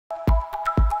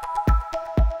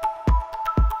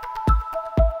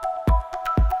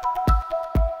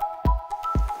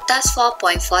Task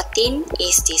 4.14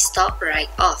 is the stock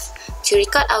write-off. To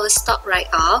record our stock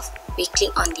write-off, we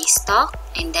click on the stock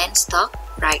and then stock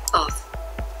write-off.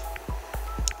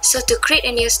 So to create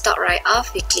a new stock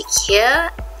write-off, we click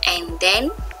here and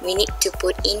then we need to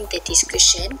put in the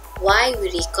description why we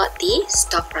record the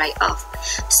stock write-off.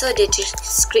 So the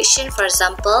description, for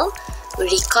example,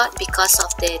 we record because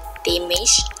of the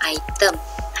damaged item.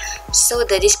 So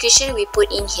the description we put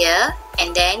in here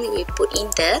and then we put in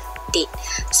the date.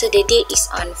 So the date is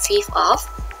on 5th of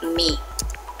May.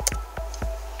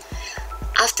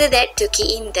 After that, to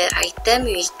key in the item,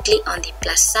 we click on the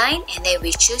plus sign and then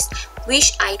we choose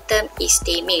which item is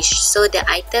damaged. So the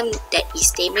item that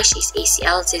is damaged is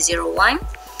ACL 001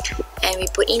 and we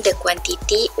put in the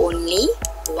quantity only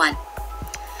 1.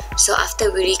 So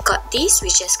after we record this, we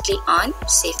just click on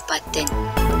save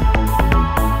button.